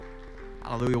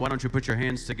Hallelujah. Why don't you put your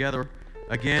hands together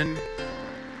again?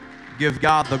 Give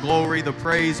God the glory, the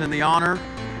praise, and the honor.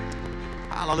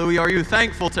 Hallelujah. Are you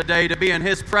thankful today to be in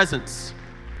His presence?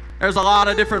 There's a lot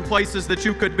of different places that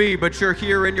you could be, but you're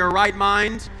here in your right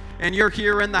mind, and you're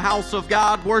here in the house of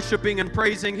God, worshiping and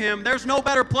praising Him. There's no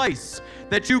better place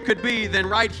that you could be than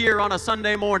right here on a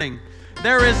Sunday morning.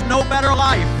 There is no better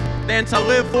life than to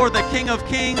live for the King of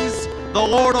Kings, the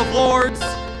Lord of Lords.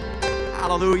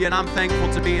 Hallelujah. And I'm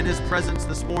thankful to be in His presence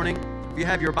this morning. If you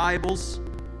have your Bibles,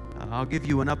 I'll give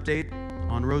you an update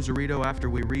on Rosarito after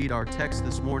we read our text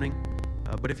this morning.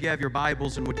 But if you have your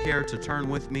Bibles and would care to turn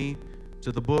with me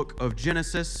to the book of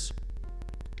Genesis,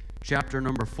 chapter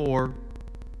number 4,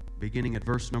 beginning at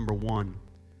verse number 1.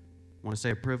 I want to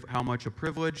say how much a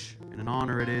privilege and an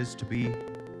honor it is to be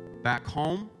back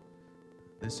home.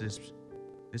 This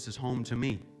is home to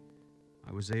me.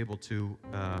 I was able to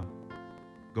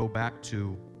go back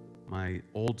to my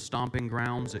old stomping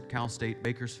grounds at Cal State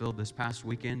Bakersfield this past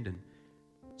weekend, and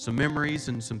some memories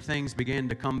and some things began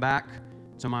to come back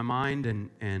to my mind,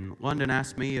 and London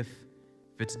asked me if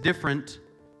it's different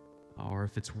or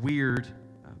if it's weird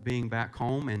being back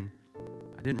home, and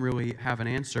I didn't really have an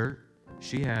answer.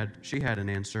 She had an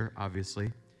answer,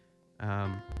 obviously,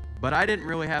 but I didn't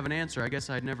really have an answer. I guess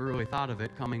I'd never really thought of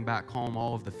it, coming back home,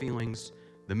 all of the feelings,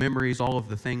 the memories, all of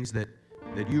the things that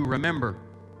you remember,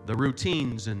 the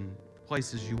routines and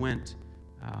places you went.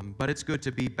 But it's good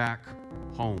to be back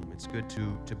home. It's good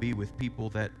to be with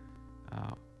people that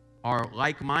are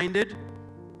like-minded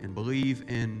and believe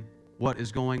in what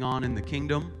is going on in the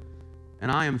kingdom.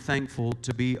 And I am thankful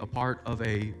to be a part of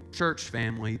a church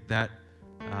family that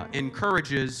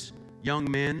encourages young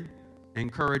men,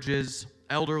 encourages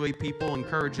elderly people,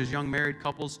 encourages young married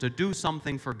couples to do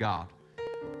something for God.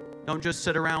 Don't just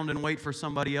sit around and wait for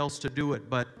somebody else to do it,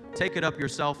 but take it up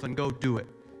yourself and go do it.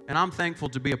 And I'm thankful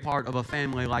to be a part of a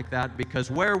family like that, because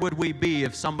where would we be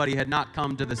if somebody had not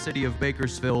come to the city of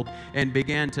Bakersfield and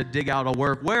began to dig out a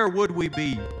work? Where would we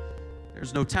be?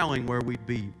 There's no telling where we'd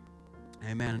be.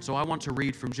 Amen. And so I want to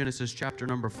read from Genesis chapter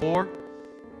number 4,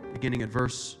 beginning at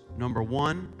verse number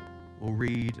 1. We'll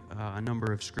read a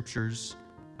number of scriptures,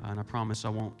 and I promise I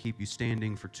won't keep you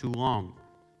standing for too long.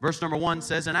 Verse number 1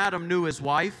 says, "And Adam knew his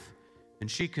wife, and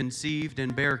she conceived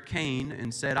and bare Cain,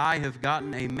 and said, I have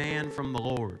gotten a man from the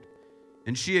Lord.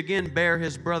 And she again bare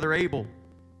his brother Abel.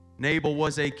 And Abel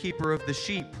was a keeper of the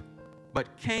sheep,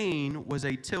 but Cain was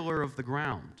a tiller of the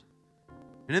ground.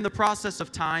 And in the process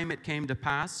of time it came to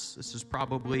pass," this is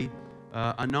probably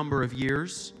a number of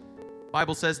years, the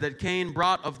Bible says that Cain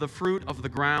brought of the fruit of the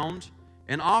ground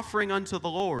an offering unto the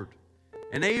Lord.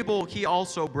 And Abel he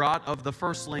also brought of the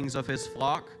firstlings of his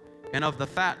flock, and of the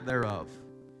fat thereof.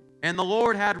 And the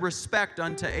Lord had respect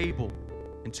unto Abel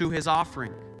and to his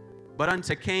offering, but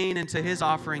unto Cain and to his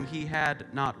offering he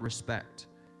had not respect.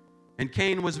 And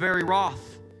Cain was very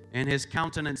wroth, and his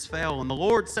countenance fell. And the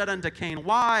Lord said unto Cain,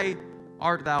 Why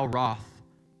art thou wroth,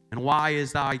 and why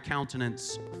is thy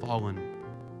countenance fallen?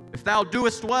 If thou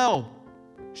doest well,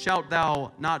 shalt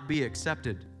thou not be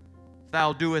accepted. If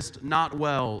thou doest not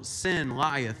well, sin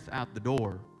lieth at the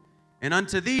door. And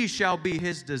unto thee shall be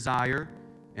his desire,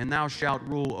 and thou shalt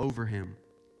rule over him."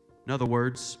 In other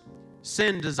words,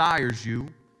 sin desires you,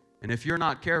 and if you're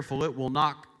not careful, it will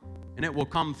knock, and it will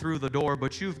come through the door,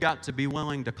 but you've got to be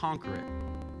willing to conquer it.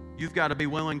 You've got to be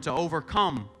willing to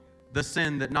overcome the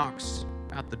sin that knocks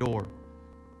at the door.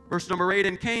 Verse number 8,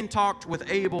 "And Cain talked with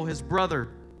Abel his brother,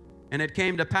 and it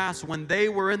came to pass when they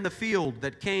were in the field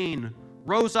that Cain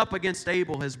rose up against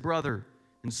Abel his brother,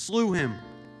 and slew him.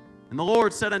 And the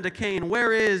Lord said unto Cain,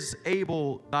 Where is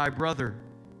Abel thy brother?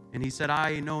 And he said,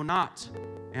 I know not.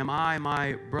 Am I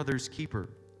my brother's keeper?"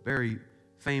 Very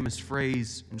famous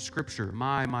phrase in Scripture,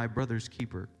 my brother's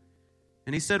keeper.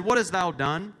 And he said, What hast thou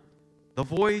done? The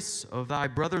voice of thy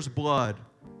brother's blood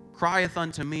crieth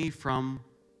unto me from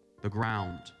the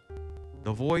ground.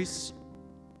 The voice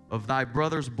of thy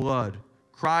brother's blood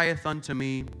crieth unto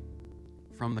me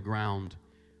from the ground.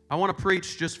 I want to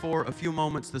preach just for a few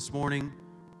moments this morning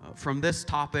from this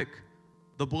topic,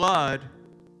 the blood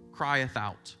crieth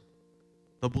out.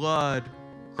 The blood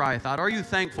crieth out. Are you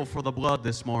thankful for the blood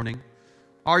this morning?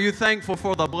 Are you thankful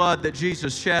for the blood that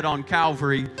Jesus shed on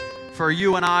Calvary for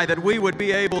you and I, that we would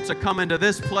be able to come into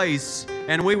this place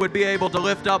and we would be able to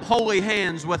lift up holy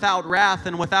hands without wrath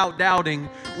and without doubting?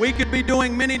 We could be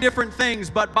doing many different things,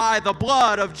 but by the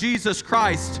blood of Jesus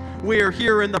Christ, we are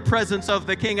here in the presence of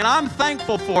the King, and I'm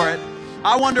thankful for it.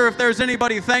 I wonder if there's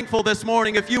anybody thankful this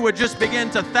morning, if you would just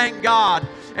begin to thank God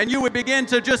and you would begin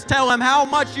to just tell Him how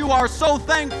much you are so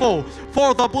thankful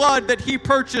for the blood that He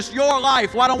purchased your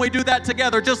life. Why don't we do that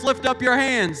together? Just lift up your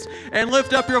hands and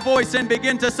lift up your voice and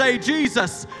begin to say,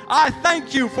 Jesus, I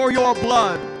thank you for your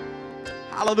blood.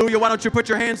 Hallelujah. Why don't you put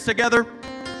your hands together?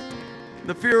 In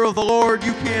the fear of the Lord,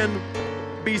 you can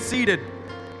be seated.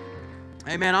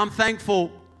 Amen. I'm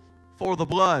thankful for the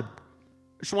blood.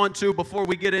 I just want to, before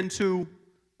we get into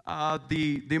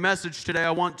the message today,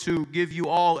 I want to give you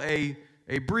all a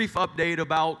brief update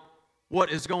about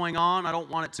what is going on. I don't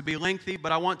want it to be lengthy,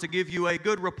 but I want to give you a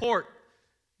good report.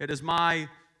 It is my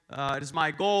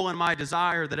goal and my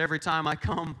desire that every time I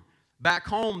come back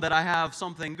home that I have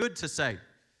something good to say,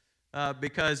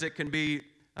 because it can be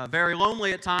very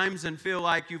lonely at times and feel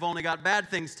like you've only got bad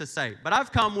things to say. But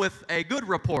I've come with a good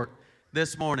report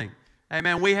this morning.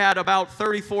 Amen. We had about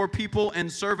 34 people in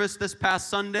service this past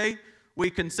Sunday. We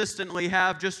consistently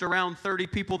have just around 30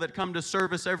 people that come to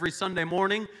service every Sunday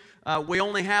morning. We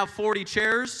only have 40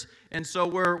 chairs, and so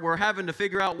we're having to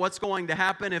figure out what's going to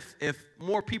happen if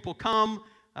more people come.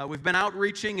 We've been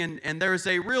outreaching, and there's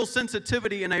a real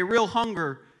sensitivity and a real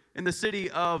hunger in the city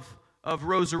of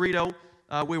Rosarito.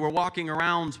 We were walking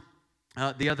around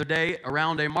the other day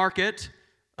around a market,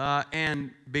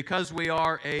 and because we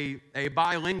are a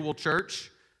bilingual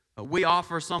church, we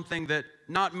offer something that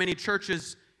not many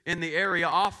churches in the area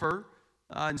offer.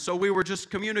 And so we were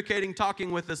just communicating,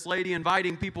 talking with this lady,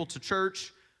 inviting people to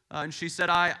church. And she said,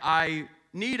 I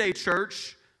need a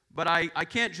church, but I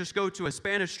can't just go to a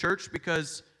Spanish church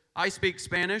because I speak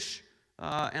Spanish,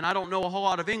 and I don't know a whole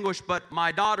lot of English, but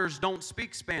my daughters don't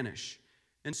speak Spanish.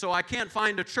 And so I can't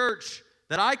find a church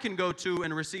that I can go to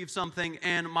and receive something,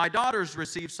 and my daughters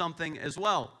receive something as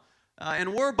well. And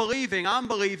I'm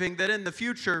believing that in the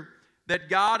future that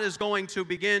God is going to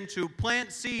begin to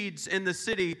plant seeds in the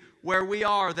city where we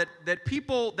are, that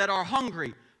people that are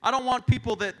hungry. I don't want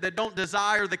people that don't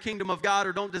desire the kingdom of God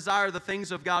or don't desire the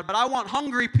things of God, but I want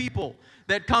hungry people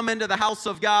that come into the house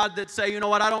of God that say, you know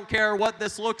what, I don't care what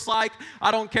this looks like,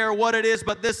 I don't care what it is,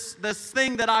 but this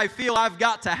thing that I feel, I've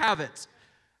got to have it.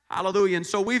 Hallelujah. And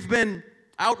so we've been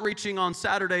outreaching on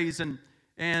Saturdays,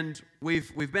 and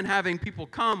we've been having people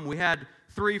come. We had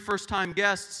 3 first-time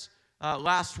guests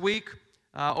last week.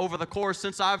 Over the course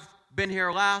since I've been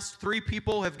here last, 3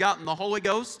 people have gotten the Holy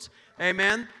Ghost.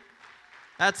 Amen.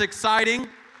 That's exciting.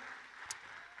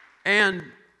 And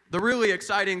the really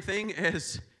exciting thing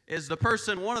is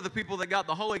one of the people that got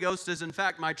the Holy Ghost is in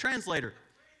fact my translator.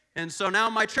 And so now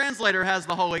my translator has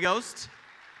the Holy Ghost.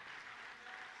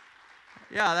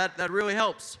 Yeah, that really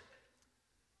helps.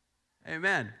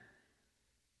 Amen.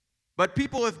 But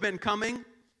people have been coming,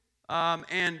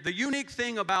 and the unique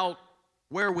thing about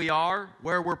where we are,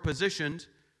 where we're positioned,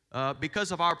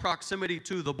 because of our proximity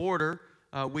to the border,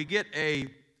 we get a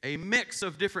mix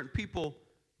of different people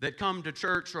that come to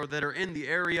church or that are in the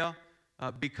area,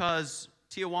 because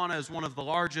Tijuana is one of the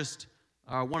largest,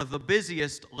 one of the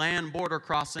busiest land border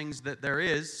crossings that there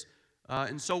is.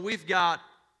 And so we've got,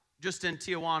 just in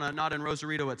Tijuana, not in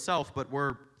Rosarito itself, but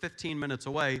we're 15 minutes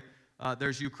away,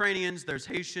 there's Ukrainians, there's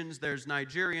Haitians, there's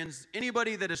Nigerians,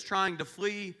 anybody that is trying to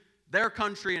flee their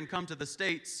country and come to the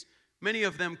States. Many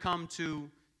of them come to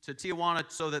Tijuana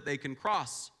so that they can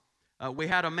cross. We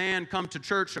had a man come to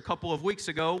church a couple of weeks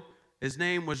ago. His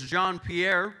name was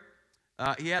Jean-Pierre.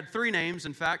 He had 3 names,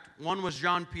 in fact. One was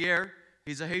Jean-Pierre.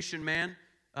 He's a Haitian man.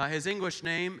 His English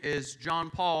name is John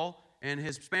Paul, and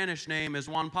his Spanish name is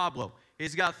Juan Pablo.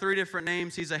 He's got 3 different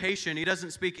names. He's a Haitian. He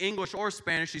doesn't speak English or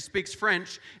Spanish. He speaks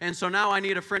French, and so now I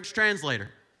need a French translator.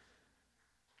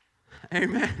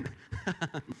 Amen.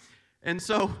 And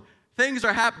so things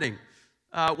are happening.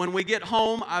 When we get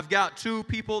home, I've got 2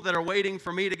 people that are waiting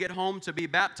for me to get home to be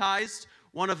baptized.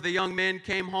 One of the young men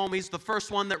came home. He's the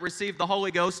first one that received the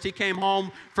Holy Ghost. He came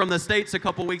home from the States a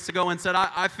couple weeks ago and said,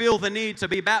 I feel the need to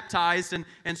be baptized,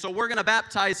 and so we're going to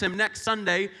baptize him next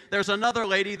Sunday. There's another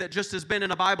lady that just has been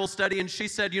in a Bible study, and she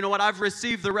said, you know what, I've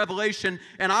received the revelation,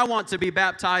 and I want to be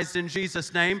baptized in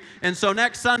Jesus' name. And so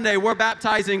next Sunday, we're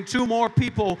baptizing 2 more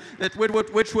people,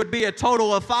 which would be a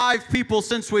total of 5 people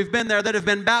since we've been there that have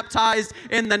been baptized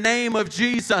in the name of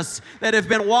Jesus, that have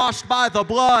been washed by the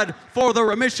blood for the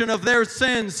remission of their sins.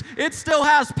 It still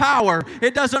has power.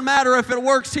 It doesn't matter if it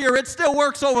works here. It still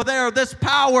works over there. This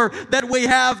power that we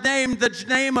have named the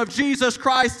name of Jesus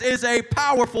Christ is a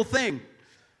powerful thing.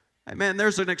 Amen.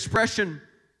 There's an expression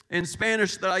in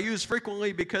Spanish that I use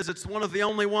frequently because it's one of the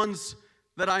only ones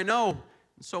that I know.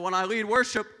 So when I lead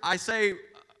worship, I say,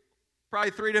 Probably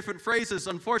 3 different phrases,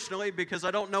 unfortunately, because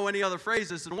I don't know any other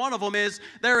phrases. And one of them is,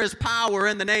 there is power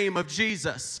in the name of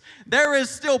Jesus. There is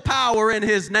still power in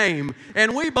His name.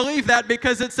 And we believe that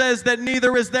because it says that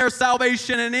neither is there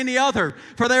salvation in any other.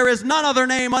 For there is none other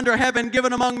name under heaven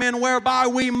given among men whereby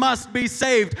we must be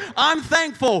saved. I'm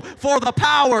thankful for the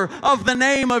power of the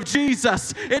name of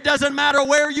Jesus. It doesn't matter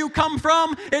where you come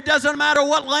from. It doesn't matter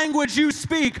what language you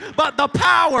speak. But the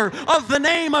power of the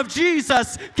name of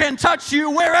Jesus can touch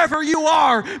you wherever you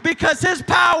are, because His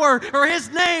power, or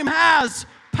His name, has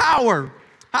power.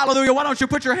 Hallelujah. Why don't you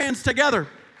put your hands together?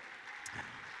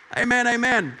 Amen,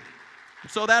 amen.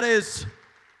 So that is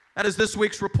this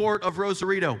week's report of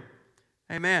Rosarito.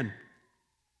 Amen.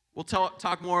 We'll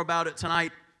talk more about it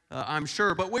tonight, I'm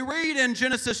sure. But we read in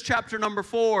Genesis chapter number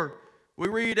 4, we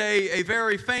read a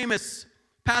very famous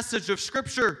passage of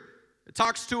Scripture. It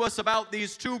talks to us about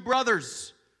these 2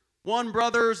 brothers. One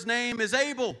brother's name is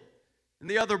Abel, and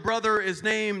the other brother is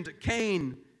named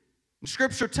Cain. And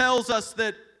Scripture tells us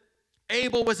that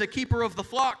Abel was a keeper of the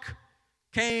flock.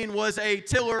 Cain was a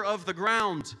tiller of the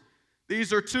ground.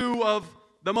 These are 2 of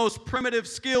the most primitive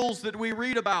skills that we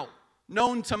read about,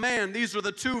 known to man. These are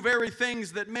the 2 very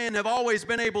things that men have always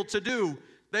been able to do.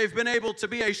 They've been able to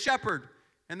be a shepherd,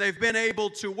 and they've been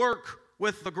able to work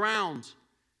with the ground.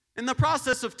 In the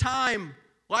process of time,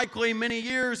 likely many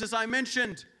years, as I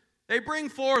mentioned, they bring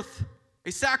forth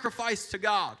a sacrifice to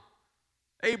God.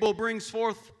 Abel brings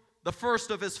forth the first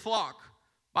of his flock.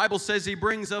 Bible says he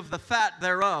brings of the fat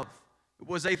thereof. It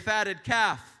was a fatted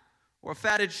calf or a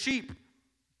fatted sheep.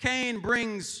 Cain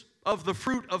brings of the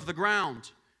fruit of the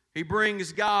ground. He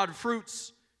brings God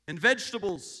fruits and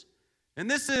vegetables. And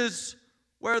this is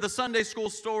where the Sunday school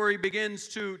story begins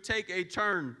to take a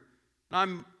turn.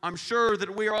 I'm sure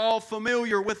that we are all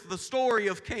familiar with the story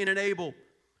of Cain and Abel.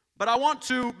 But I want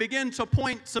to begin to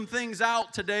point some things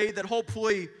out today that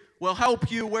hopefully will help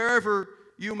you wherever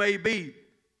you may be.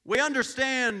 We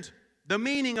understand the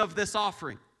meaning of this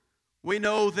offering. We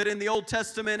know that in the Old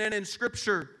Testament and in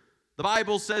Scripture, the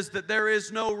Bible says that there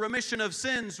is no remission of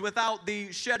sins without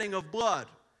the shedding of blood.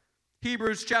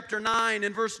 Hebrews chapter 9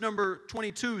 and verse number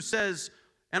 22 says,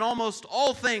 "And almost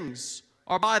all things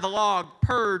are by the law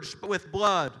purged with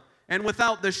blood, and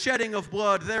without the shedding of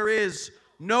blood there is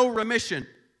no remission."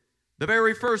 The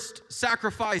very first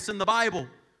sacrifice in the Bible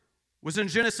was in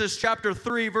Genesis chapter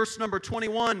 3, verse number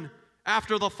 21.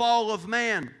 After the fall of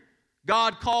man,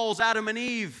 God calls Adam and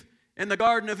Eve in the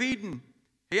Garden of Eden.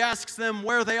 He asks them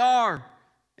where they are.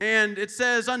 And it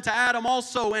says, "Unto Adam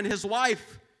also and his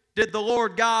wife did the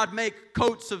Lord God make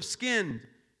coats of skin,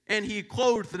 and He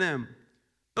clothed them."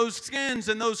 Those skins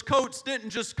and those coats didn't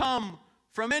just come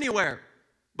from anywhere,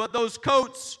 but those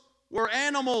coats were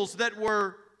animals that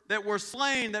were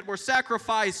slain, that were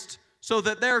sacrificed, so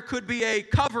that there could be a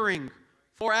covering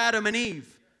for Adam and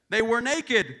Eve. They were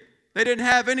naked. They didn't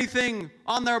have anything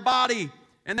on their body,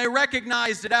 and they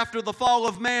recognized it after the fall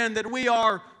of man that we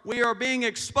are being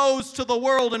exposed to the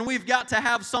world, and we've got to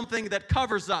have something that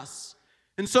covers us.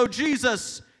 And so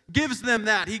Jesus gives them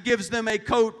that. He gives them a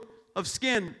coat of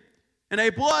skin. And a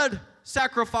blood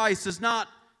sacrifice is not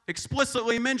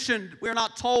explicitly mentioned. We're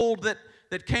not told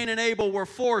that Cain and Abel were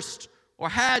forced or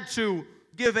had to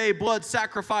give a blood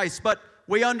sacrifice, but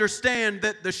we understand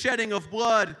that the shedding of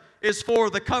blood is for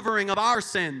the covering of our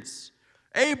sins.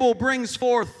 Abel brings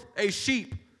forth a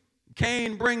sheep.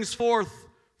 Cain brings forth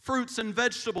fruits and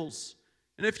vegetables.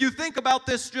 And if you think about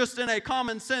this just in a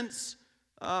common sense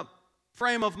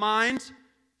frame of mind,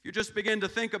 if you just begin to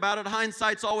think about it,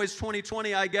 hindsight's always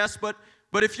 20/20, I guess, but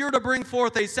if you're to bring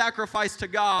forth a sacrifice to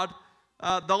God,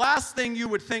 the last thing you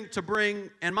would think to bring,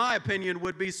 in my opinion,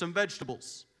 would be some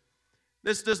vegetables.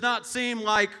 This does not seem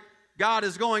like God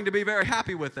is going to be very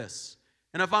happy with this.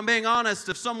 And if I'm being honest,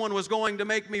 if someone was going to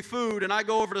make me food and I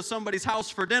go over to somebody's house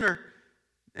for dinner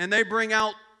and they bring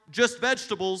out just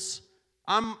vegetables,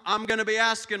 I'm going to be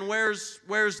asking, where's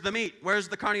the meat? Where's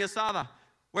the carne asada?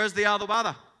 Where's the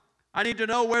adobada? I need to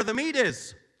know where the meat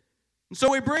is. And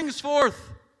so He brings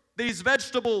forth these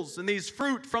vegetables and these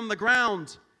fruit from the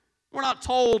ground. We're not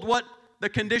told what the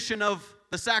condition of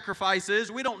the sacrifice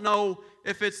is. We don't know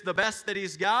if it's the best that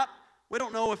He's got. We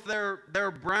don't know if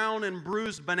they're brown and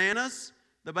bruised bananas,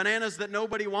 the bananas that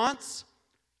nobody wants.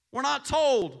 We're not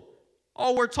told.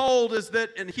 All we're told is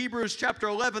that in Hebrews chapter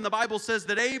 11, the Bible says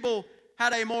that Abel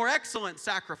had a more excellent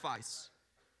sacrifice.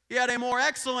 He had a more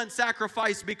excellent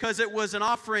sacrifice because it was an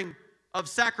offering of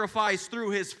sacrifice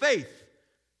through his faith.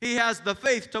 He has the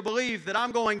faith to believe that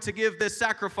I'm going to give this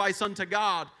sacrifice unto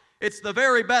God. It's the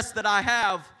very best that I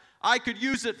have. I could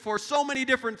use it for so many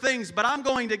different things, but I'm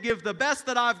going to give the best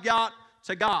that I've got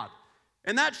to God.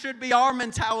 And that should be our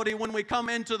mentality when we come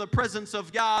into the presence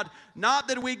of God. Not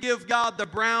that we give God the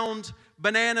browned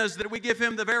bananas, that we give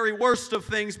Him the very worst of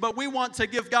things, but we want to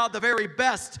give God the very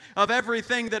best of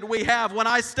everything that we have. When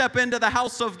I step into the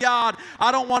house of God,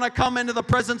 I don't want to come into the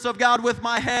presence of God with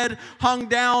my head hung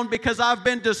down because I've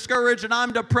been discouraged and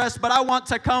I'm depressed, but I want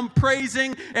to come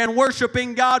praising and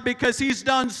worshiping God because He's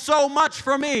done so much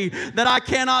for me that I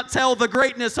cannot tell the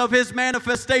greatness of His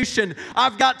manifestation.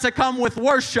 I've got to come with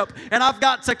worship and I've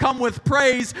got to come with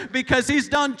praise because He's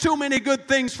done too many good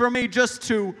things for me just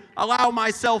to allow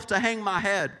myself to hang my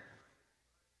head.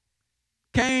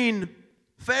 Cain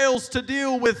fails to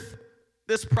deal with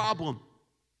this problem.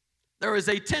 There is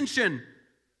a tension.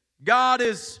 God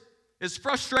is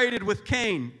frustrated with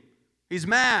Cain. He's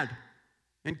mad.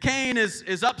 And Cain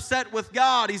is upset with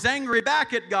God. He's angry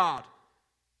back at God.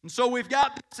 And so we've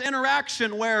got this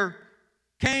interaction where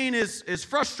Cain is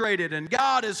frustrated and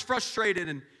God is frustrated.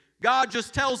 And God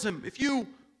just tells him, if you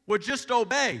would just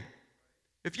obey,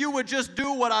 if you would just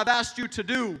do what I've asked you to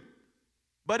do.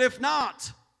 But if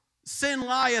not, sin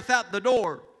lieth at the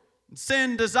door.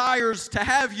 Sin desires to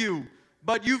have you,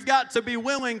 but you've got to be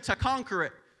willing to conquer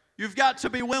it. You've got to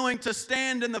be willing to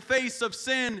stand in the face of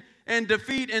sin and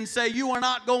defeat and say, you are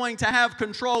not going to have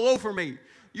control over me.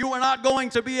 You are not going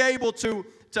to be able to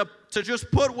just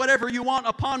put whatever you want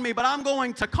upon me, but I'm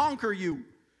going to conquer you.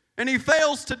 And he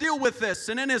fails to deal with this.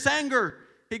 And in his anger,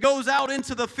 he goes out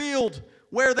into the field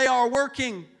where they are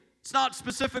working. It's not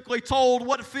specifically told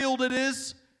what field it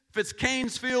is, if it's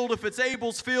Cain's field, if it's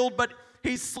Abel's field, but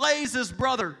he slays his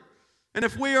brother. And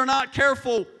if we are not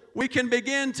careful, we can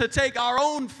begin to take our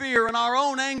own fear and our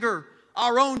own anger,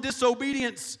 our own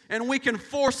disobedience, and we can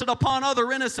force it upon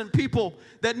other innocent people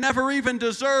that never even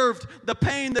deserved the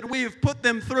pain that we have put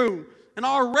them through. And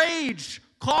our rage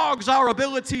clogs our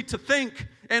ability to think,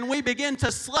 and we begin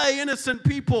to slay innocent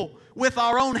people with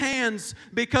our own hands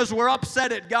because we're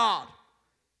upset at God.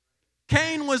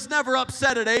 Cain was never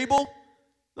upset at Abel.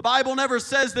 The Bible never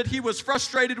says that he was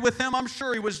frustrated with him. I'm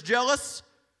sure he was jealous.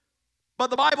 But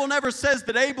the Bible never says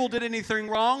that Abel did anything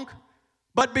wrong.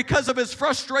 But because of his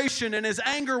frustration and his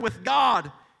anger with God,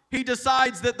 he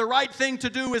decides that the right thing to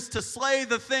do is to slay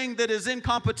the thing that is in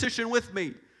competition with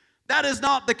me. That is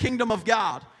not the kingdom of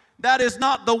God. That is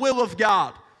not the will of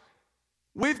God.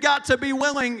 We've got to be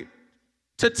willing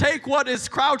to take what is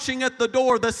crouching at the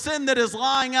door, the sin that is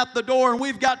lying at the door, and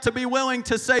we've got to be willing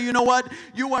to say, you know what?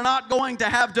 You are not going to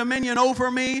have dominion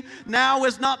over me. Now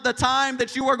is not the time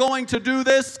that you are going to do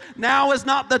this. Now is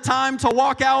not the time to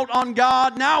walk out on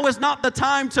God. Now is not the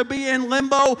time to be in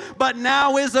limbo, but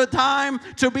now is the time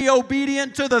to be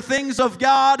obedient to the things of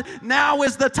God. Now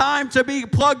is the time to be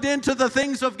plugged into the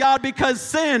things of God, because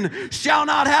sin shall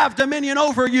not have dominion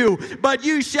over you, but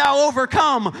you shall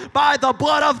overcome by the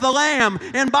blood of the Lamb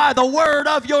and by the word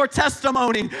of your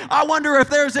testimony. I wonder if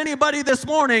there's anybody this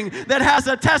morning that has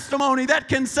a testimony that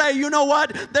can say, you know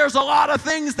what, there's a lot of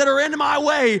things that are in my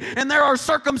way, and there are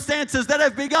circumstances that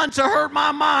have begun to hurt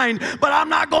my mind, but I'm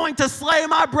not going to slay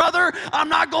my brother. I'm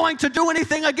not going to do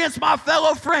anything against my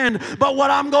fellow friend, but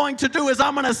what I'm going to do is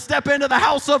I'm going to step into the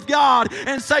house of God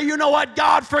and say, you know what,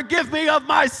 God, forgive me of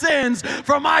my sins,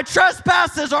 for my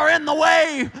trespasses are in the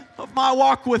way of my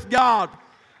walk with God.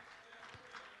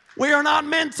 We are not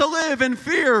meant to live in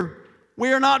fear.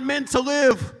 We are not meant to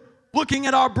live looking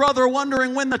at our brother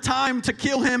wondering when the time to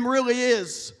kill him really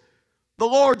is. The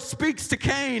Lord speaks to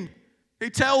Cain. He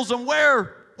tells him,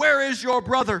 where is your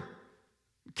brother?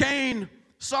 Cain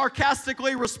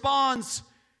sarcastically responds.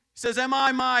 He says, am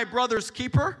I my brother's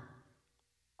keeper?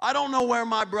 I don't know where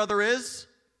my brother is.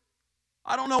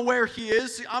 I don't know where he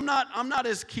is. I'm not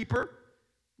his keeper.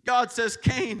 God says,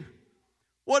 Cain,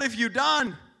 what have you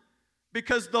done?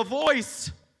 Because the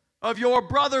voice of your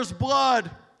brother's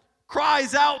blood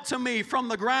cries out to me from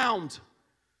the ground.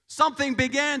 Something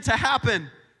began to happen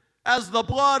as the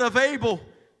blood of Abel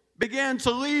began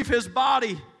to leave his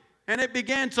body, and it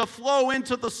began to flow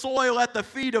into the soil at the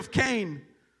feet of Cain.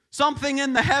 Something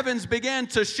in the heavens began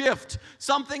to shift.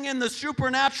 Something in the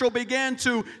supernatural began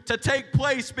to take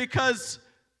place, because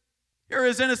here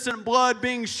is innocent blood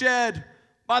being shed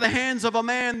by the hands of a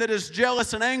man that is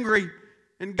jealous and angry.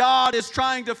 And God is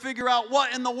trying to figure out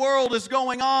what in the world is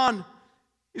going on.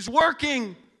 He's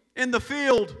working in the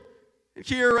field. And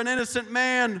here an innocent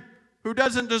man who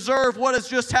doesn't deserve what has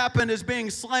just happened is being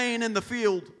slain in the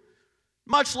field.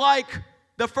 Much like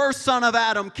the first son of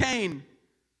Adam, Cain.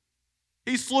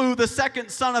 He slew the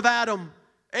second son of Adam,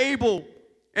 Abel,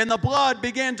 and the blood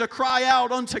began to cry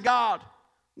out unto God.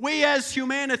 We as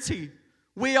humanity,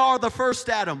 we are the first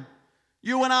Adam.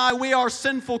 You and I, we are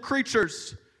sinful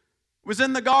creatures. It was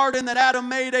in the garden that Adam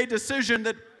made a decision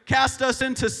that cast us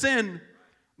into sin.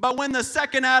 But when the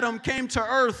second Adam came to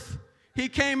earth, he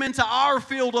came into our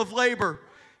field of labor.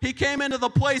 He came into the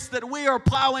place that we are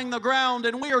plowing the ground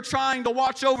and we are trying to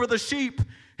watch over the sheep.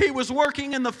 He was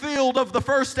working in the field of the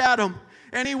first Adam.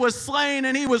 And he was slain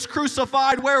and he was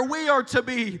crucified where we are to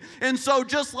be. And so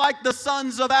just like the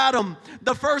sons of Adam,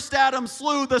 the first Adam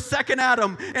slew the second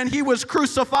Adam, and he was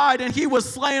crucified and he was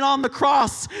slain on the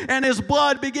cross, and his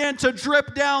blood began to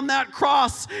drip down that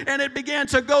cross and it began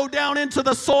to go down into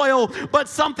the soil. But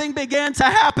something began to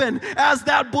happen as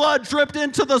that blood dripped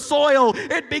into the soil.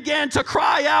 It began to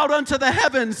cry out unto the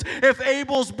heavens. If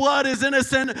Abel's blood is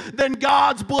innocent, then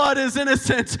God's blood is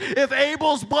innocent. If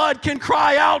Abel's blood can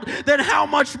cry out, then how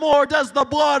much more does the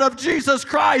blood of Jesus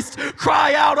Christ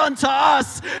cry out unto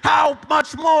us? How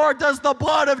much more does the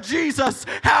blood of Jesus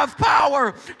have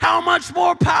power? How much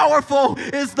more powerful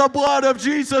is the blood of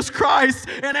Jesus Christ?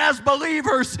 And as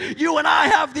believers, you and I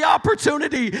have the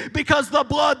opportunity, because the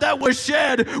blood that was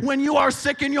shed when you are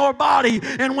sick in your body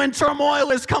and when turmoil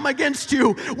has come against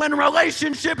you, when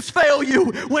relationships fail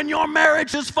you, when your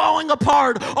marriage is falling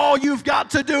apart, all you've got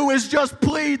to do is just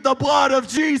plead the blood of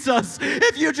Jesus.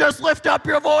 If you just lift up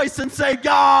your voice and say,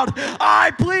 God,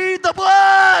 I plead the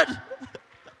blood.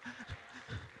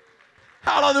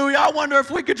 Hallelujah. I wonder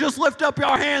if we could just lift up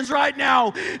our hands right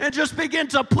now and just begin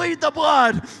to plead the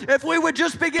blood. If we would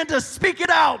just begin to speak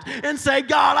it out and say,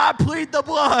 God, I plead the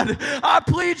blood. I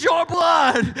plead your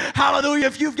blood. Hallelujah.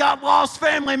 If you've got lost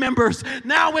family members,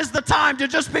 now is the time to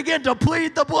just begin to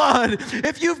plead the blood.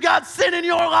 If you've got sin in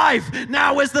your life,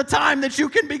 now is the time that you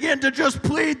can begin to just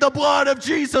plead the blood of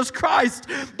Jesus Christ.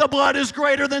 The blood is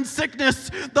greater than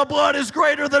sickness. The blood is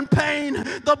greater than pain.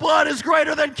 The blood is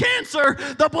greater than cancer.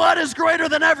 The blood is greater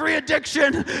than every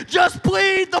addiction. Just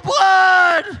plead the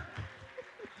blood.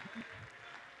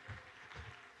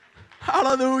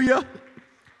 Hallelujah.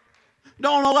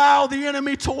 Don't allow the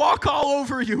enemy to walk all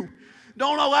over you.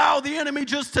 Don't allow the enemy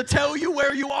just to tell you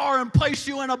where you are and place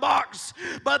you in a box.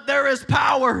 But there is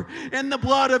power in the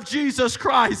blood of Jesus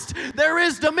Christ. There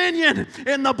is dominion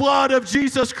in the blood of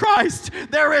Jesus Christ.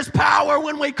 There is power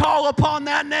when we call upon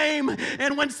that name.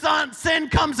 And when sin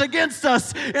comes against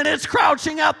us and it's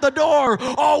crouching at the door,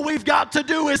 all we've got to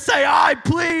do is say, I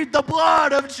plead the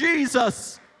blood of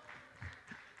Jesus.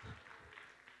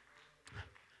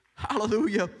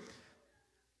 Hallelujah.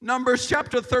 Numbers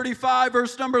chapter 35,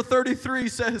 verse number 33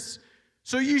 says,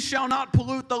 So ye shall not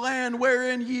pollute the land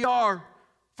wherein ye are,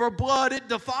 for blood it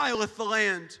defileth the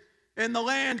land, and the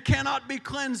land cannot be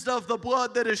cleansed of the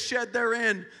blood that is shed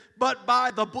therein, but by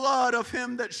the blood of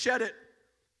him that shed it.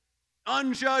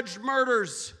 Unjudged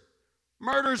murders,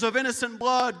 murders of innocent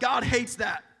blood, God hates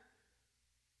that.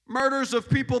 Murders of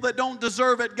people that don't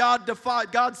deserve it, God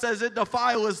says it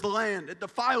defileth the land. It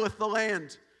defileth the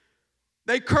land.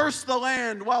 They curse the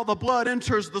land while the blood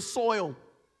enters the soil.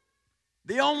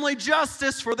 The only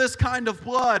justice for this kind of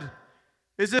blood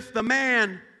is if the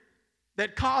man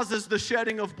that causes the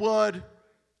shedding of blood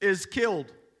is killed.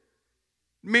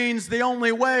 It means the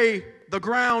only way the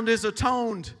ground is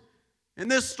atoned in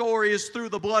this story is through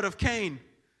the blood of Cain.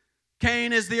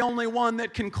 Cain is the only one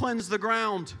that can cleanse the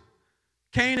ground.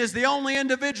 Cain is the only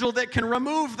individual that can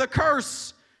remove the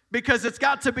curse, because it's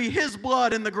got to be his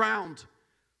blood in the ground.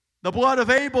 The blood of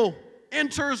Abel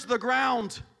enters the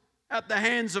ground at the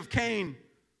hands of Cain.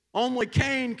 Only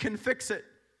Cain can fix it.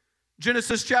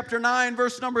 Genesis chapter 9,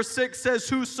 verse number 6 says,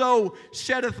 Whoso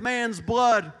sheddeth man's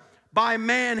blood, by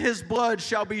man his blood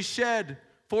shall be shed.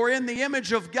 For in the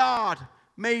image of God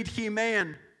made he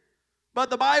man. But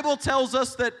the Bible tells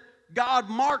us that God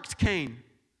marked Cain. It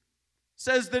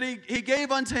says that he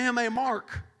gave unto him a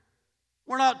mark.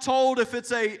 We're not told if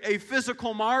it's a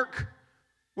physical mark.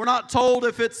 We're not told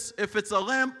if it's a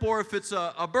limp or if it's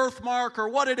a birthmark or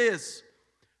what it is.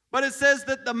 But it says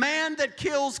that the man that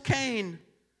kills Cain,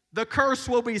 the curse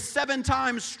will be 7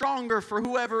 times stronger for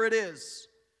whoever it is.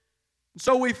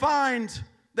 So we find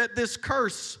that this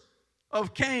curse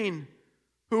of Cain,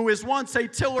 who is once a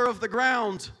tiller of the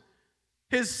ground,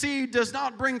 his seed does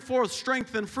not bring forth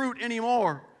strength and fruit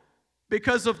anymore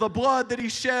because of the blood that he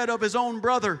shed of his own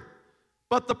brother.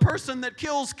 But the person that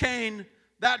kills Cain,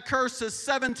 that curse is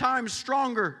 7 times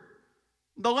stronger.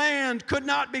 The land could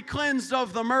not be cleansed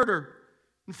of the murder.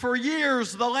 And for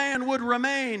years, the land would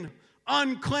remain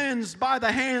uncleansed by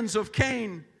the hands of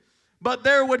Cain. But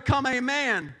there would come a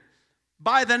man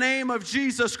by the name of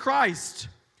Jesus Christ,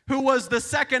 who was the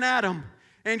second Adam,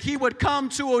 and he would come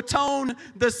to atone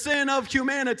the sin of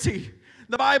humanity.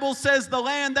 The Bible says the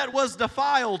land that was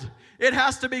defiled, it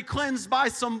has to be cleansed by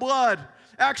some blood.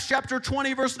 Acts chapter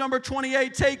 20, verse number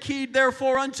 28, take heed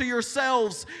therefore unto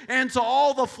yourselves and to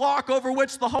all the flock over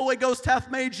which the Holy Ghost hath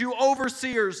made you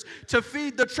overseers, to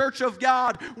feed the church of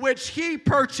God, which he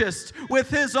purchased with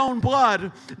his own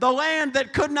blood. The land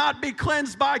that could not be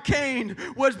cleansed by Cain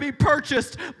would be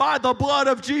purchased by the blood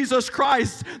of Jesus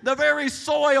Christ. The very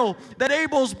soil that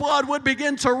Abel's blood would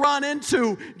begin to run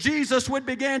into, Jesus would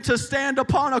begin to stand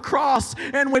upon a cross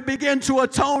and would begin to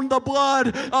atone the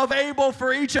blood of Abel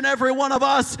for each and every one of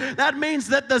us. That means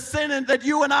that the sin that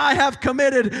you and I have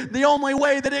committed, the only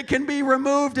way that it can be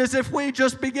removed is if we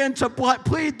just begin to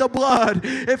plead the blood.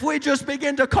 If we just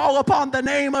begin to call upon the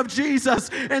name of Jesus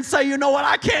and say, you know what,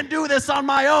 I can't do this on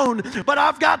my own, but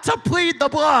I've got to plead the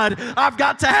blood. I've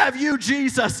got to have you,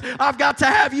 Jesus. I've got to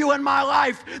have you in my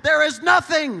life. There is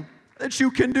nothing that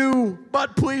you can do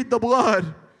but plead the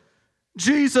blood.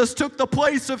 Jesus took the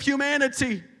place of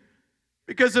humanity,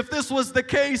 because if this was the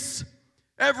case,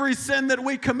 every sin that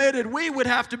we committed, we would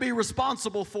have to be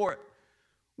responsible for it.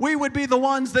 We would be the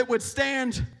ones that would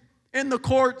stand in the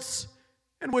courts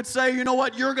and would say, you know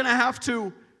what, you're going to have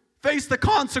to face the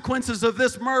consequences of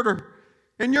this murder,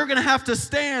 and you're going to have to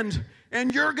stand,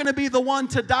 and you're going to be the one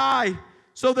to die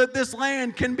so that this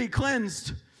land can be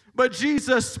cleansed. But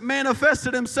Jesus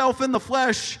manifested himself in the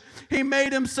flesh. He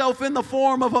made himself in the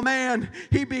form of a man.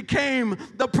 He became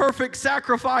the perfect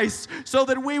sacrifice so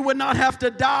that we would not have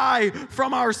to die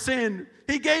from our sin.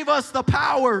 He gave us the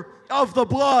power of the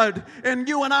blood, and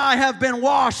you and I have been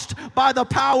washed by the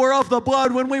power of the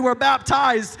blood when we were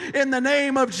baptized in the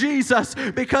name of Jesus,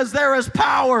 because there is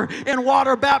power in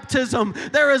water baptism.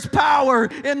 There is power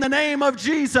in the name of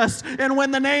Jesus, and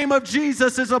when the name of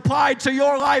Jesus is applied to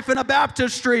your life in a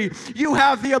baptistry, you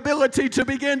have the ability to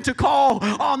begin to call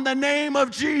on the name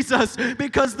of Jesus,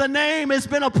 because the name has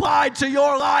been applied to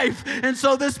your life. And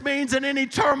so this means in any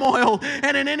turmoil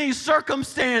and in any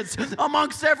circumstance,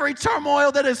 amongst every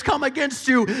turmoil that has come against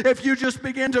you, if you just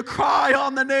begin to cry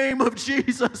on the name of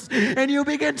Jesus and you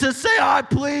begin to say, I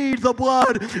plead the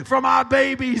blood for my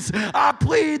babies, I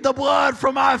plead the blood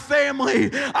for my family,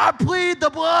 I plead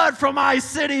the blood for my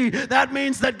city, that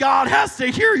means that God has to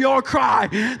hear your cry.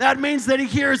 That means that he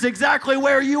hears exactly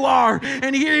where you are,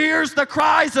 and he hears the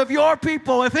cries of your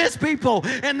people, of his people,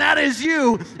 and that is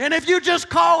you. And if you just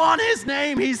call on his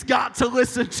name, he's got to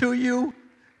listen to you.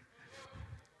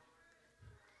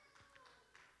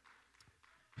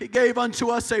 He gave unto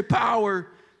us a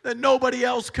power that nobody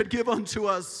else could give unto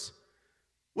us.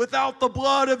 Without the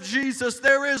blood of Jesus,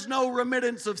 there is no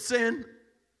remittance of sin.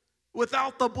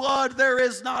 Without the blood, there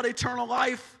is not eternal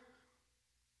life.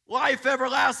 Life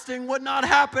everlasting would not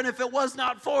happen if it was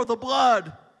not for the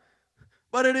blood.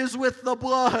 But it is with the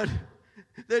blood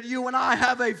that you and I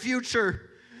have a future,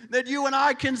 that you and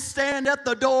I can stand at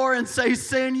the door and say,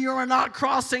 sin, you are not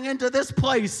crossing into this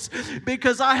place,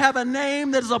 because I have a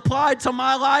name that is applied to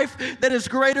my life that is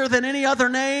greater than any other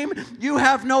name. You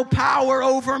have no power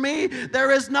over me.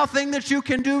 There is nothing that you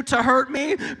can do to hurt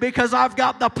me, because I've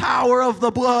got the power of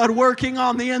the blood working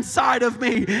on the inside of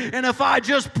me. And if I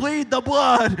just plead the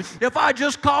blood, if I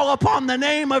just call upon the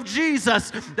name of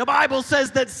Jesus, the Bible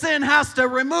says that sin has to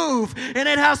remove, and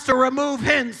it has to remove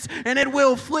hence, and it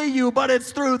will flee you, but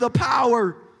it's through the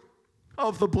power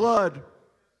of the blood.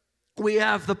 We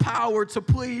have the power to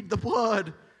plead the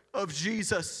blood of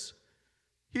Jesus.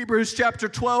 Hebrews chapter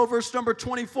 12, verse number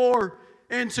 24,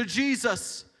 and to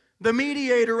Jesus, the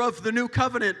mediator of the new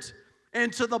covenant,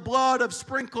 and to the blood of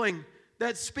sprinkling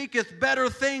that speaketh better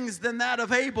things than that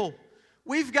of Abel.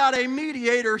 We've got a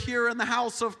mediator here in the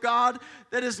house of God,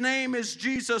 that his name is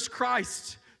Jesus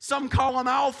Christ. Some call him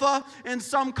Alpha and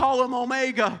some call him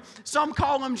Omega. Some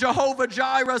call him Jehovah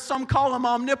Jireh. Some call him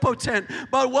Omnipotent.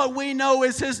 But what we know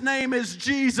is his name is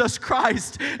Jesus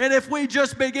Christ. And if we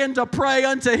just begin to pray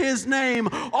unto his name,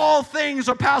 all things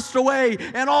are passed away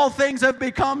and all things have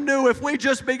become new. If we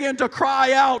just begin to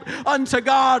cry out unto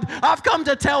God, I've come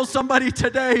to tell somebody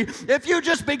today, if you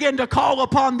just begin to call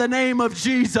upon the name of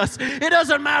Jesus, it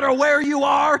doesn't matter where you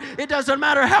are. It doesn't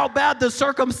matter how bad the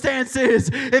circumstance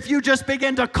is. If you just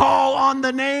begin to call on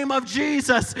the name of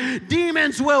Jesus,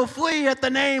 demons will flee at the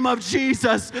name of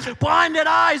Jesus. Blinded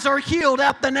eyes are healed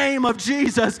at the name of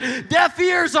Jesus. Deaf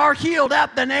ears are healed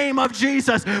at the name of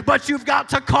Jesus. But you've got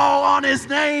to call on his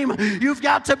name. You've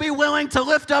got to be willing to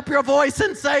lift up your voice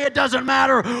and say, it doesn't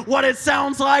matter what it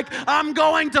sounds like, I'm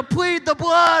going to plead the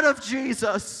blood of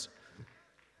Jesus.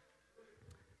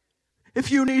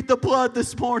 If you need the blood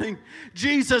this morning,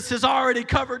 Jesus has already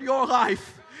covered your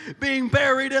life. Being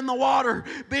buried in the water,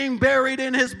 being buried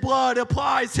in his blood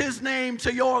applies his name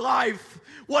to your life.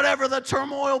 whatever the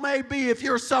turmoil may be, if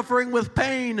you're suffering with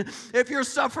pain, if you're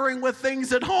suffering with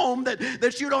things at home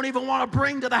that you don't even want to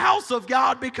bring to the house of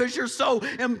God because you're so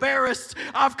embarrassed,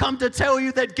 I've come to tell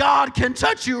you that God can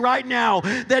touch you right now,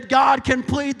 that God can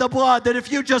plead the blood, that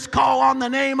if you just call on the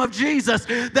name of Jesus,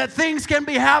 that things can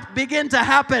begin to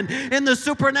happen in the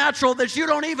supernatural that you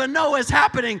don't even know is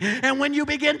happening. And when you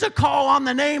begin to call on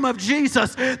the name of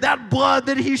Jesus, that blood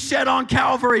that he shed on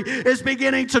Calvary is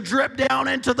beginning to drip down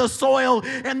into the soil,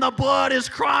 and the blood is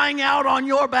crying out on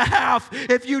your behalf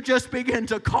if you just begin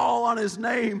to call on his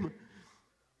name.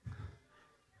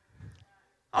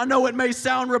 I know it may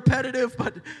sound repetitive,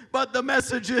 but the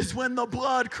message is when the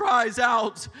blood cries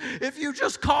out, if you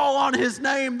just call on his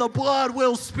name, the blood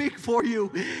will speak for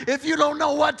you. If you don't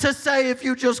know what to say, if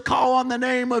you just call on the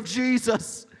name of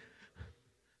Jesus.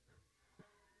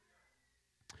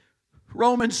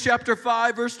 Romans chapter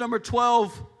 5, verse number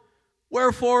 12.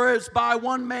 Wherefore as by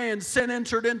one man sin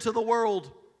entered into the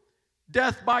world,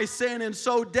 death by sin, and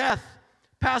so death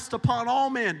passed upon all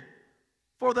men,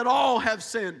 for that all have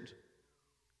sinned.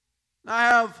 I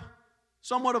have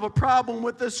somewhat of a problem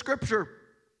with this scripture.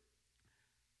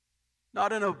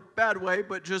 Not in a bad way,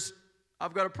 but just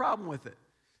I've got a problem with it.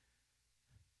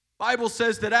 The Bible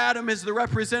says that Adam is the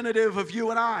representative of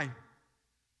you and I.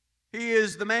 He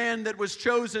is the man that was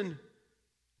chosen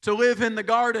to live in the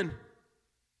garden.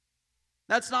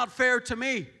 That's not fair to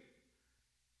me,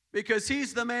 because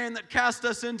he's the man that cast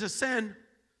us into sin,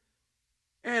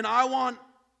 and I want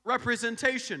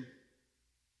representation.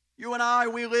 You and I,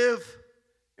 we live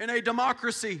in a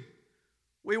democracy.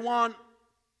 We want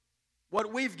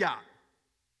what we've got.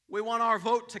 We want our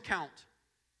vote to count.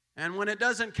 And when it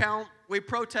doesn't count, we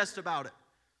protest about it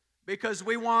because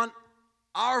we want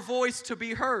our voice to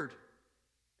be heard.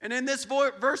 And in this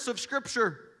verse of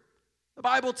Scripture, the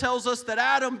Bible tells us that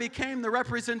Adam became the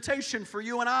representation for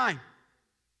you and I.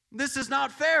 This is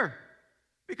not fair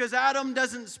because Adam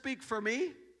doesn't speak for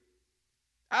me.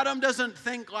 Adam doesn't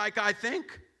think like I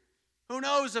think. Who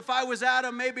knows, if I was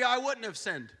Adam, maybe I wouldn't have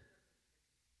sinned.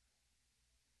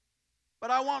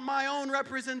 But I want my own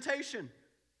representation.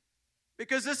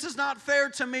 Because this is not fair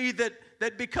to me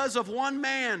that because of one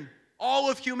man, all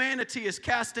of humanity is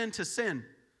cast into sin.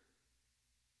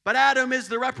 But Adam is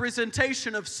the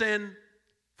representation of sin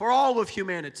for all of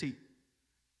humanity.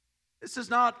 This is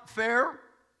not fair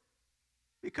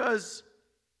because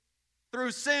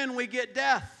through sin we get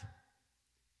death.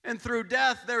 And through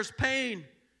death there's pain.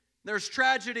 There's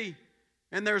tragedy,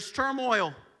 and there's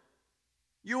turmoil.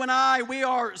 You and I, we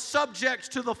are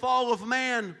subject to the fall of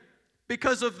man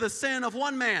because of the sin of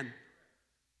one man.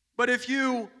 But if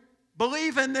you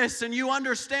believe in this and you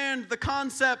understand the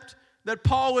concept that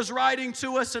Paul is writing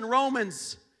to us in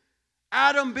Romans,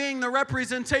 Adam being the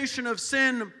representation of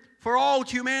sin for all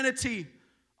humanity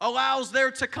allows there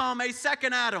to come a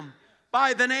second Adam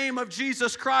by the name of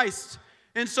Jesus Christ.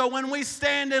 And so when we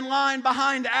stand in line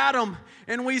behind Adam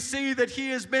and we see that he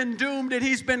has been doomed and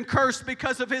he's been cursed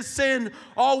because of his sin,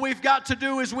 all we've got to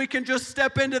do is we can just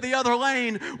step into the other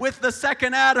lane with the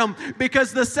second Adam,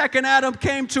 because the second Adam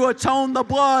came to atone the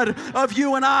blood of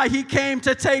you and I. He came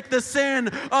to take the sin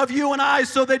of you and I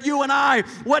so that you and I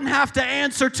wouldn't have to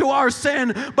answer to our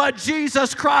sin, but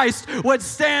Jesus Christ would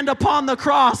stand upon the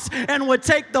cross and would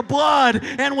take the blood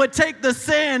and would take the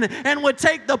sin and would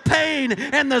take the pain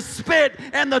and the spit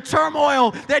and the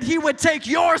turmoil, that he would take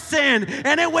your sin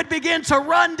and it would begin to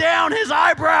run down his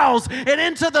eyebrows and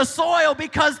into the soil,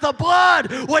 because the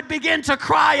blood would begin to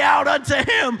cry out unto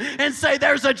him and say,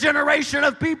 there's a generation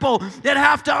of people that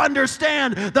have to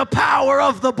understand the power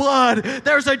of the blood.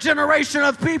 There's a generation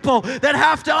of people that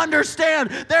have to understand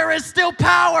there is still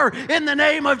power in the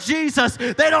name of Jesus.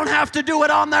 They don't have to do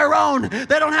it on their own.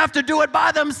 They don't have to do it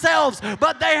by themselves,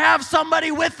 but they have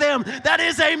somebody with them that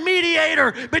is a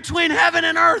mediator between heaven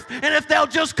and earth. And if they'll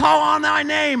just call on thy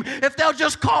name, if they'll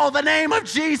just call the name of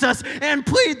Jesus and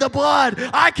plead the blood,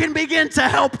 I can begin to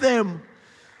help them.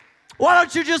 Why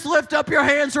don't you just lift up your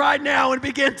hands right now and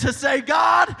begin to say,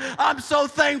 God, I'm so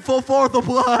thankful for the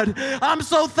blood. I'm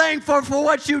so thankful for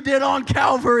what you did on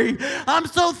Calvary. I'm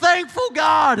so thankful,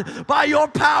 God, by your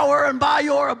power and by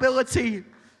your ability.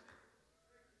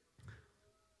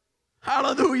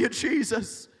 Hallelujah,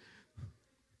 Jesus.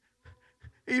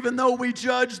 Even though we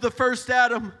judge the first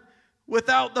Adam,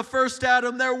 without the first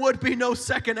Adam, there would be no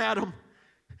second Adam.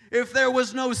 If there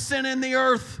was no sin in the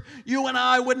earth, you and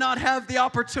I would not have the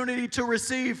opportunity to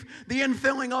receive the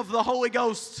infilling of the Holy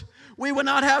Ghost. We would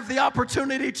not have the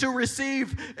opportunity to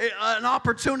receive an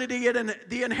opportunity in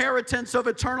the inheritance of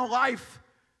eternal life.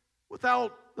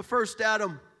 Without the first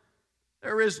Adam,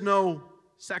 there is no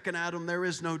second Adam. There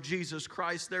is no Jesus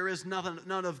Christ. There is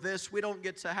none of this. We don't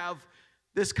get to have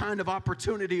this kind of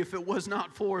opportunity if it was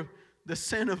not for the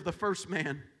sin of the first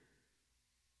man.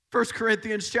 1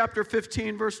 Corinthians chapter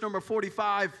 15, verse number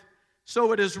 45.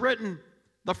 So it is written,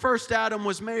 the first Adam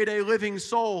was made a living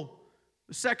soul.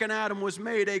 The second Adam was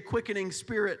made a quickening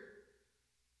spirit.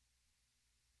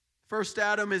 First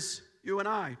Adam is you and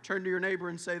I. Turn to your neighbor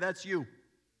and say, that's you.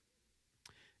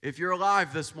 If you're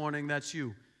alive this morning, that's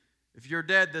you. If you're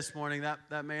dead this morning,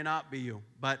 that may not be you.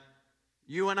 But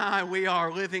you and I, we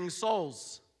are living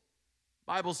souls.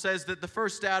 The Bible says that the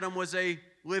first Adam was a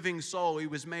living soul. He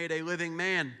was made a living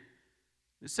man.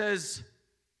 It says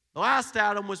the last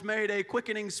Adam was made a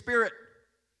quickening spirit.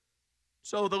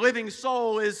 So the living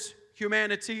soul is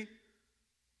humanity.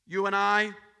 You and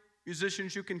I,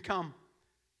 musicians, you can come.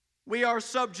 We are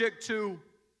subject to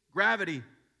gravity,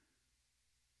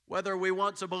 whether we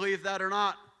want to believe that or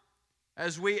not.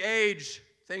 As we age,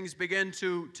 things begin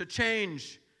to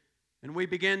change, and we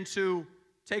begin to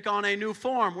take on a new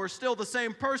form. We're still the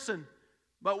same person,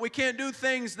 but we can't do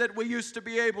things that we used to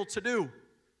be able to do.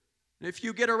 If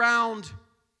you get around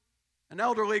an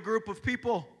elderly group of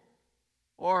people,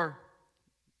 or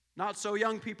not so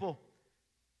young people,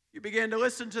 you begin to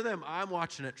listen to them. I'm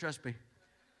watching it, trust me.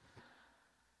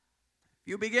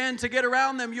 You begin to get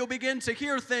around them, you'll begin to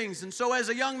hear things. And so as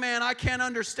a young man, I can't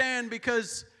understand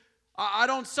because I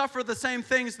don't suffer the same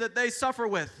things that they suffer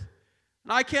with.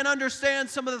 And I can't understand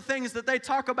some of the things that they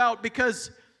talk about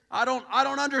because I don't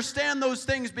understand those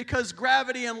things because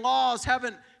gravity and laws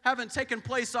haven't taken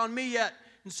place on me yet.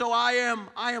 And so I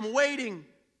am waiting.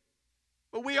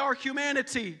 But we are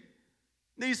humanity.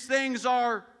 These things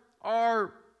are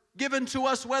given to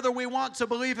us whether we want to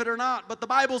believe it or not. But the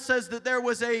Bible says that there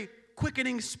was a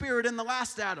quickening spirit in the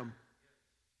last Adam.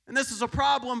 And this is a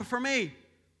problem for me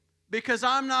because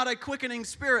I'm not a quickening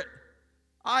spirit.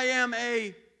 I'm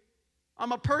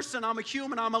a person, I'm a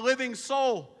human, I'm a living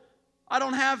soul. I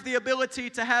don't have the ability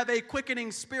to have a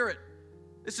quickening spirit.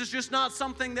 This is just not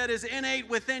something that is innate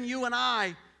within you and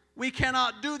I. We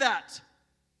cannot do that.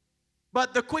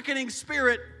 But the quickening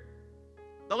spirit,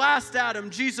 the last Adam,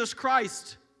 Jesus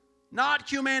Christ, not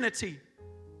humanity,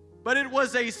 but it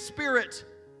was a spirit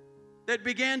that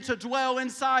began to dwell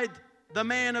inside the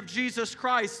man of Jesus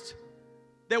Christ,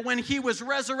 that when he was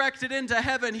resurrected into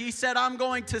heaven, he said, I'm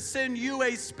going to send you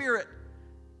a spirit.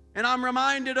 And I'm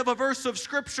reminded of a verse of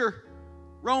Scripture,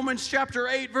 Romans chapter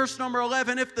 8, verse number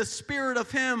 11, if the spirit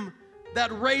of him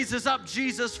that raises up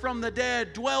Jesus from the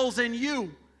dead dwells in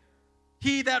you,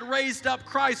 he that raised up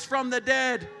Christ from the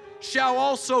dead shall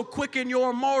also quicken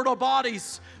your mortal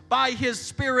bodies by his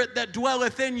spirit that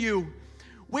dwelleth in you.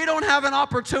 We don't have an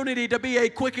opportunity to be a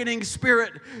quickening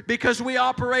spirit because we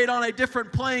operate on a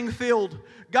different playing field.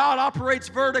 God operates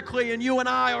vertically and you and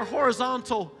I are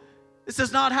horizontal. This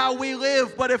is not how we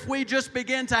live, but if we just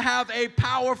begin to have a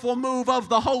powerful move of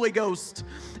the Holy Ghost,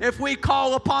 if we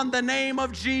call upon the name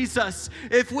of Jesus,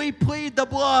 if we plead the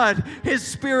blood, His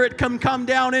Spirit can come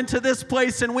down into this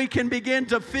place and we can begin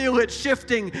to feel it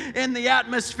shifting in the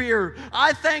atmosphere.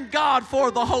 I thank God for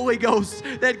the Holy Ghost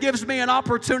that gives me an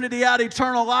opportunity at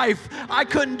eternal life. I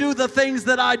couldn't do the things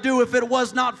that I do if it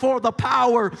was not for the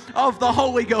power of the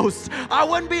Holy Ghost. I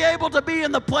wouldn't be able to be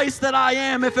in the place that I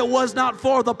am if it was not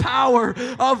for the power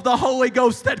of the Holy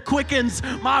Ghost that quickens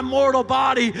my mortal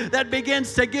body, that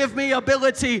begins to give me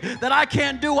ability that I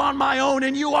can't do on my own.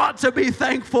 And you ought to be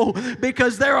thankful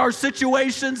because there are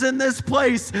situations in this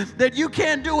place that you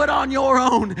can't do it on your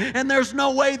own, and there's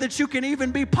no way that you can even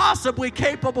be possibly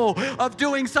capable of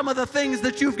doing some of the things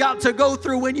that you've got to go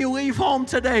through when you leave home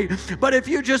today. But if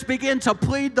you just begin to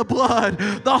plead the blood,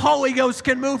 the Holy Ghost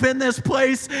can move in this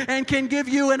place and can give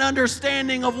you an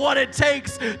understanding of what it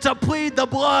takes to plead the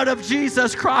blood of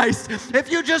Jesus Christ. If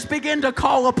you just begin to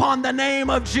call upon the name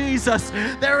of Jesus,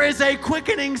 there is a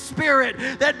quickening spirit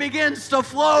that begins to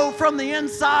flow from the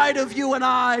inside of you and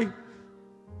I.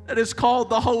 That is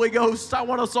called the Holy Ghost. I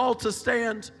want us all to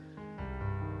stand.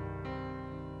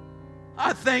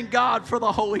 I thank God for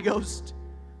the Holy Ghost.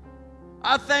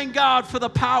 I thank God for the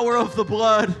power of the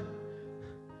blood.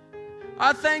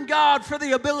 I thank God for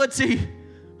the ability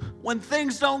when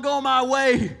things don't go my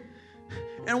way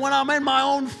and when I'm in my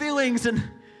own feelings and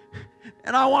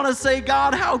I want to say,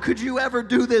 God, how could you ever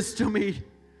do this to me?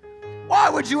 Why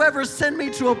would you ever send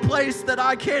me to a place that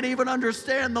I can't even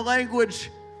understand the language?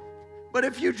 But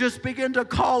if you just begin to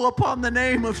call upon the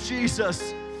name of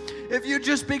Jesus, If you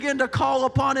just begin to call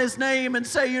upon His name and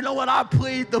say, you know what, I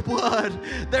plead the blood,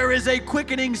 there is a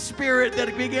quickening spirit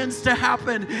that begins to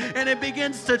happen, and it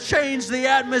begins to change the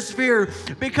atmosphere,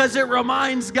 because it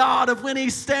reminds God of when He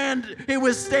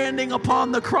was standing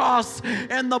upon the cross,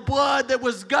 and the blood that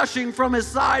was gushing from His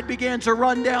side began to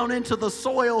run down into the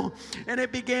soil, and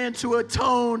it began to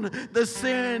atone the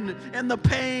sin and the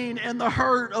pain and the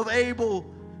hurt of Abel.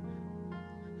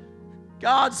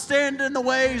 God stood in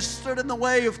the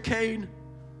way of Cain.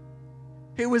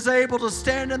 He was able to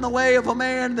stand in the way of a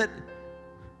man that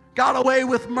got away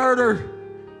with murder.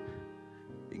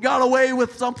 He got away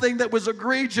with something that was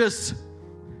egregious.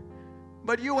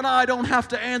 But you and I don't have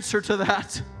to answer to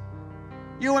that.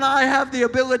 You and I have the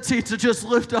ability to just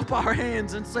lift up our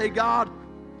hands and say, God,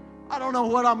 I don't know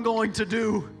what I'm going to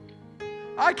do.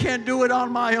 I can't do it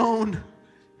on my own.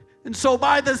 And so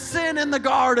by the sin in the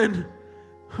garden,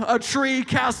 a tree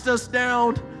cast us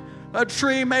down. A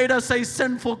tree made us a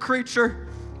sinful creature.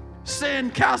 Sin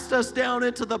cast us down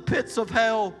into the pits of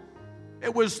hell.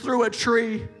 It was through a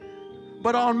tree.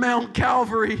 But on Mount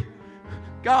Calvary,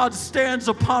 God stands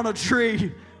upon a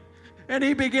tree, and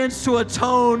He begins to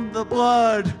atone the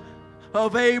blood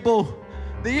of Abel,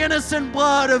 the innocent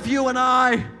blood of you and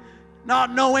I,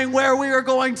 not knowing where we are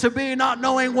going to be, not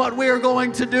knowing what we are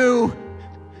going to do.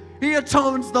 He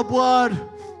atones the blood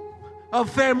of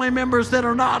family members that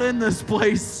are not in this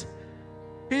place.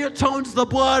 He atones the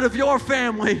blood of your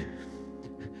family,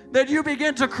 that you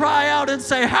begin to cry out and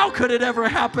say, how could it ever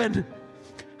happen?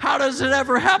 How does it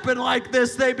ever happen like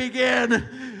this? They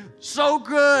begin so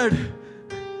good.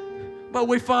 But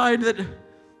we find that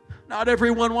not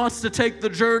everyone wants to take the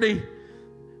journey.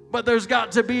 But there's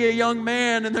got to be a young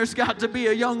man, and there's got to be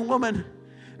a young woman.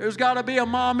 There's got to be a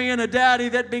mommy and a daddy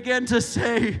that begin to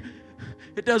say,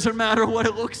 it doesn't matter what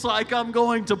it looks like, I'm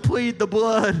going to plead the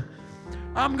blood.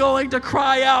 I'm going to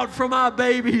cry out for my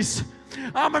babies.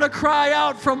 I'm going to cry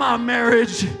out for my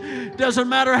marriage. Doesn't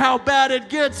matter how bad it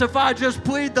gets if I just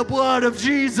plead the blood of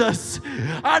Jesus.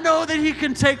 I know that He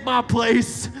can take my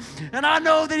place, and I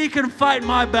know that He can fight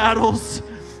my battles.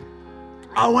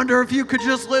 I wonder if you could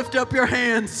just lift up your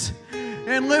hands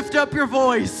and lift up your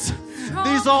voice.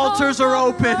 These altars are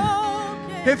open.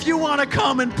 If you want to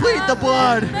come and plead the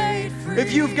blood,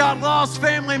 if you've got lost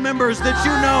family members that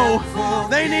you know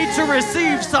they need to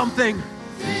receive something,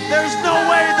 there's no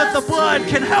way that the blood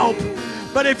can help.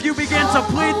 But if you begin to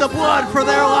plead the blood for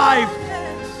their life,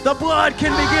 the blood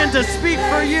can begin to speak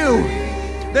for you.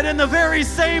 That in the very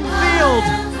same field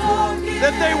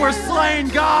that they were slain,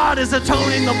 God is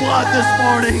atoning the blood this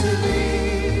morning.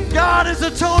 God is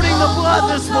atoning the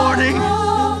blood this morning.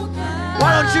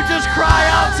 Why don't you just cry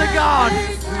out to God?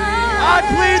 I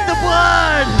plead the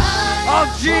blood of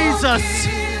Jesus.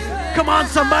 Come on,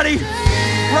 somebody.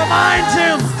 Remind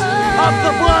Him of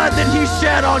the blood that He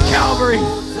shed on Calvary.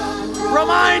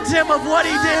 Remind Him of what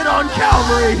He did on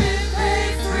Calvary.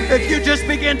 If you just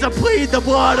begin to plead the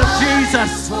blood of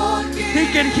Jesus, He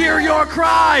can hear your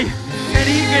cry, and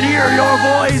He can hear your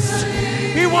voice.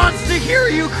 He wants to hear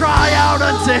you cry out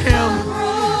unto Him.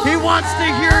 He wants to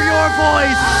hear your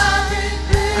voice.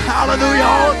 Hallelujah,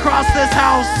 all across this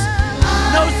house.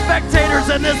 No spectators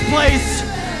in this place.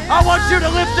 I want you to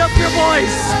lift up your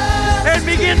voice and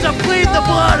begin to plead the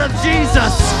blood of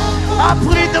Jesus. I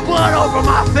plead the blood over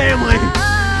my family.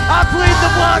 I plead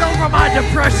the blood over my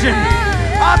depression.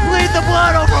 I plead the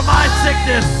blood over my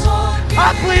sickness.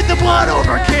 I plead the blood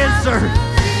over cancer.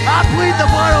 I plead the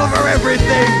blood over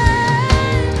everything.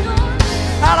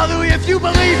 Hallelujah. If you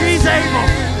believe He's able,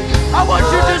 I want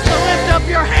you just to lift up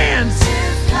your hands.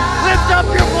 Lift up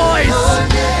your voice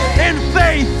in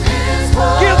faith.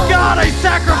 Give God a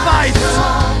sacrifice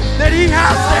that He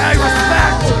has to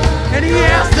respect and He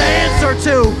has to answer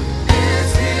to.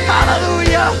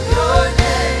 Hallelujah.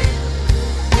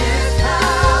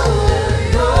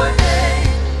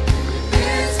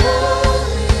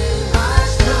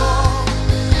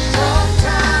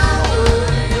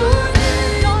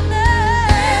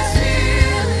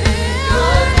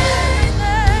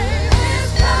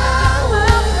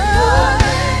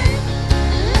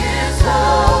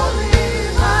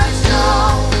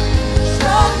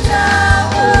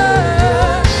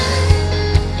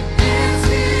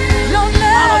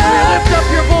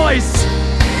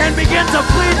 And begin to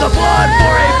plead the blood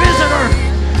for a visitor.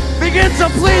 Begin to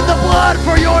plead the blood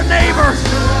for your neighbor.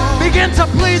 Begin to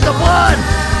plead the blood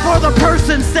for the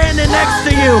person standing next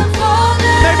to you.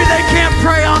 Maybe they can't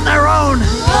pray on their own.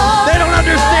 They don't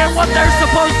understand what they're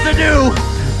supposed to do.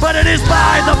 But it is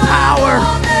by the power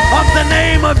of the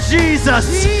name of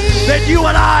Jesus that you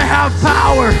and I have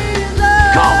power.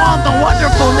 Call on the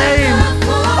wonderful name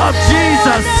of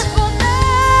Jesus.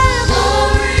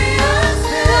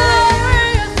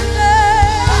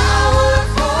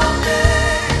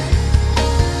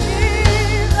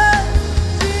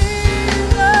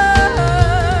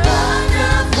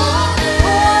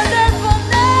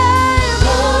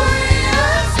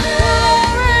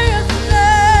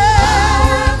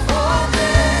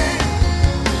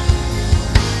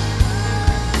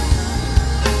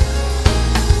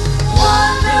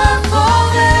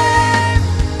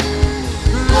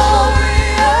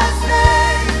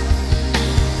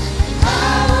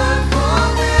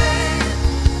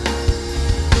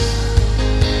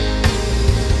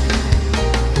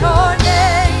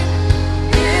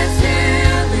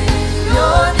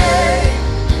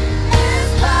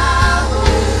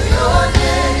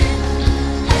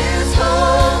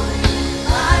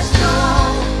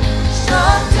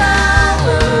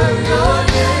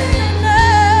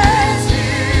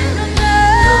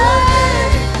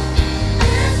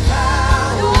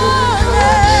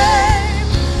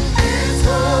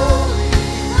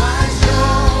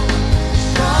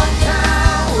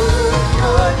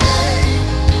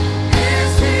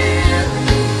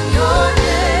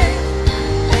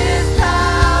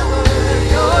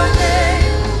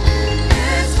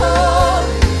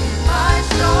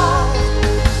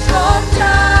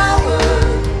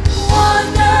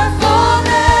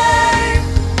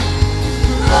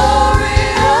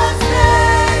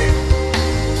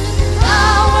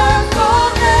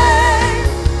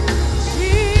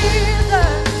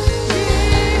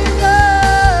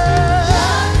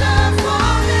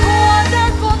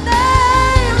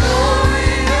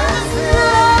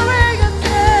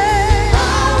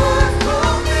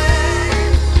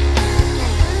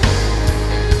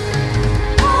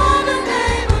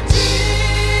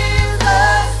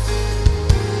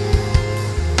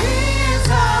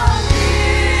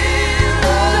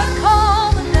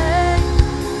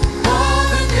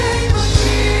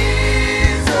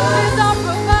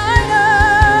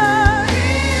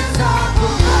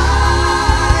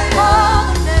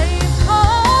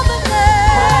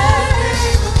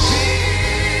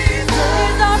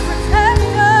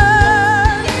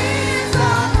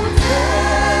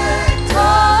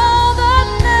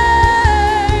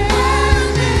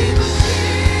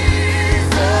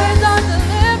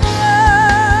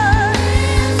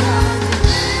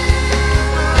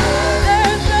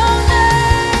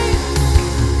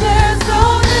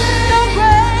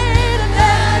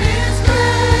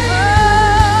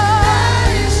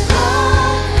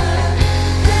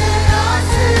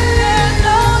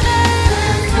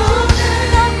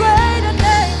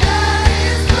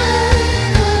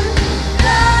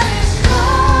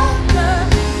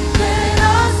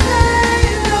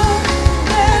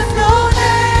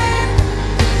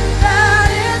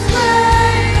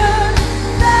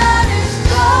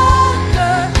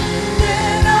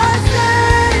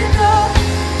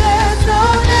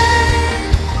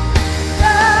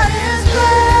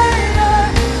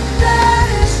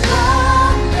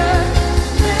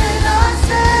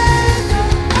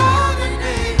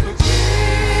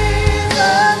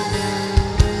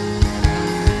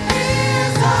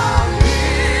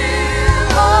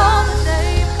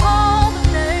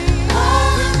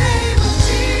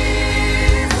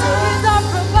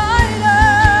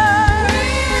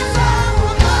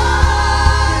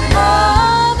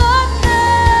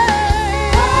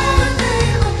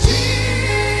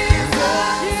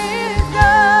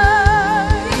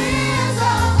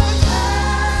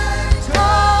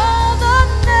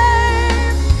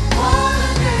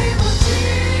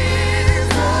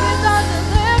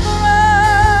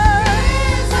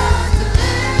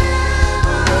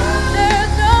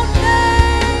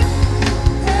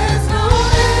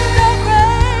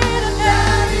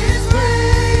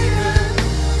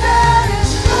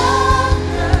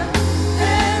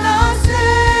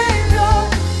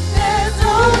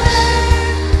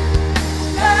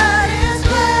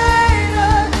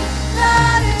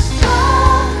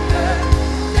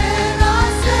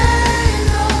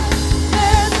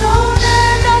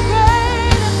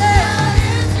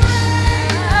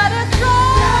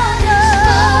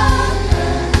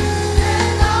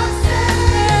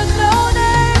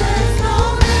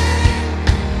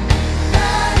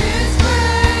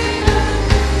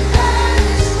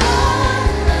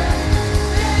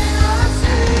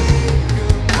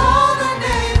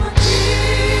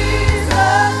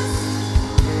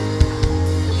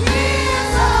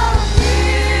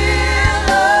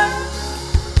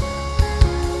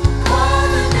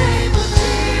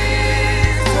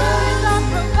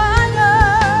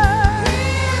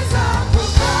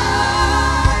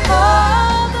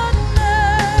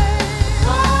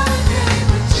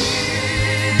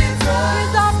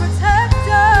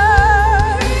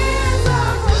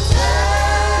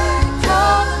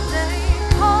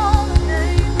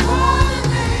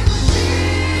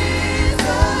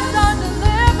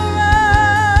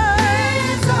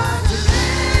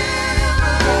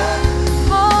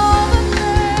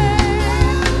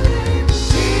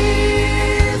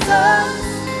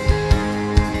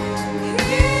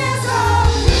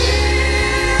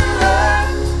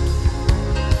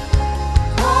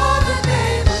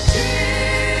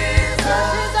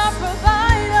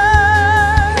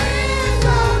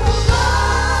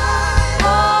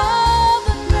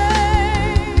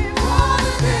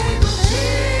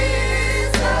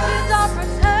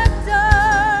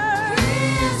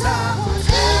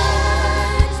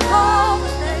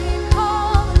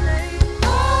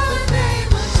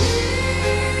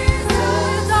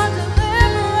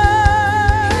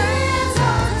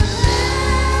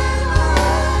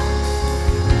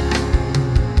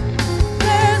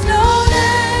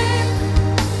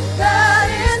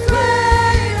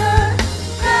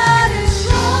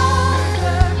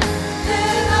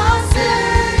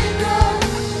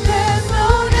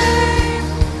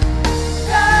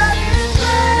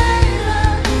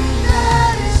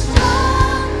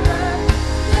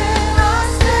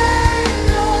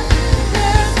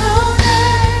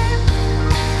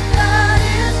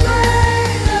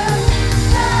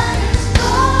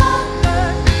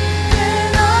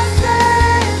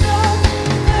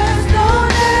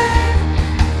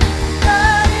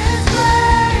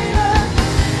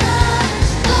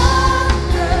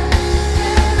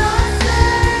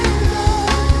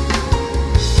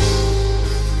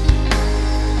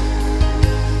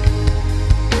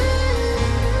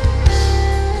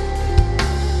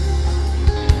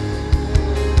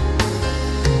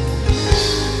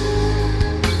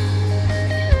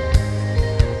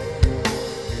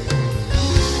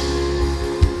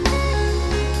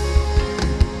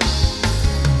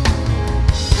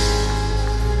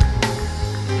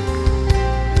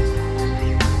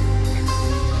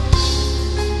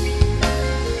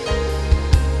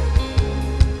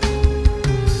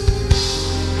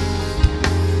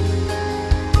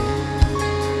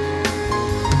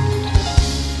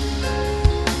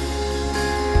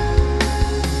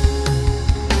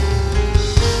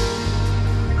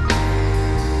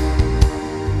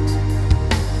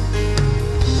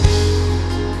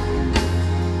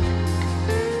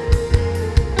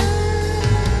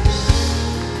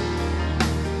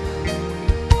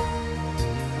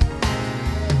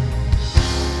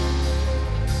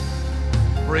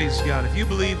 God. If you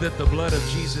believe that the blood of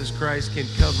Jesus Christ can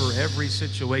cover every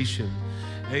situation,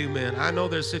 amen. I know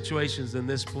there's situations in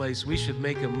this place. We should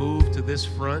make a move to this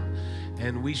front,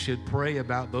 and we should pray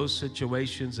about those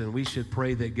situations, and we should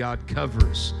pray that God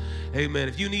covers. Amen.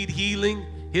 If you need healing,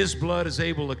 His blood is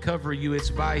able to cover you.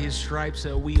 It's by His stripes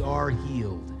that we are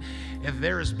healed. If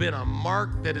there has been a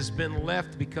mark that has been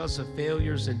left because of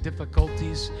failures and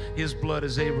difficulties, His blood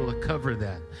is able to cover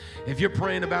that. If you're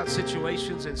praying about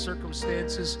situations and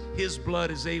circumstances, His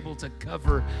blood is able to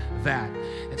cover that.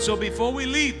 And so before we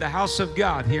leave the house of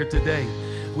God here today,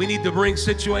 we need to bring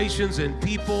situations and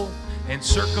people and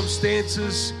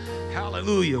circumstances.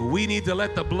 Hallelujah. We need to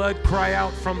let the blood cry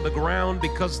out from the ground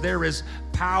because there is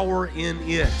power in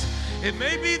it. It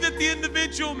may be that the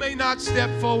individual may not step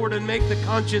forward and make the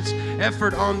conscious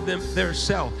effort on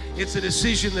themselves. It's a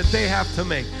decision that they have to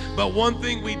make. But one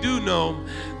thing we do know,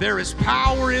 there is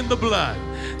power in the blood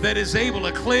that is able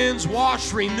to cleanse,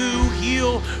 wash, renew,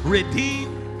 heal,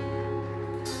 redeem.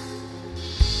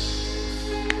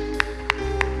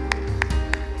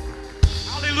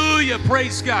 Hallelujah,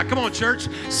 praise God. Come on, church.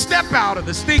 Step out of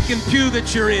the stinking pew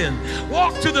that you're in.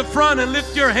 Walk to the front and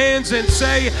lift your hands and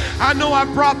say, I know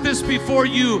I've brought this before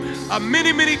you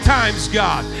many, many times,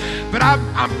 God, but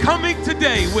I'm coming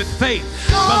today with faith,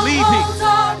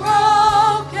 believing.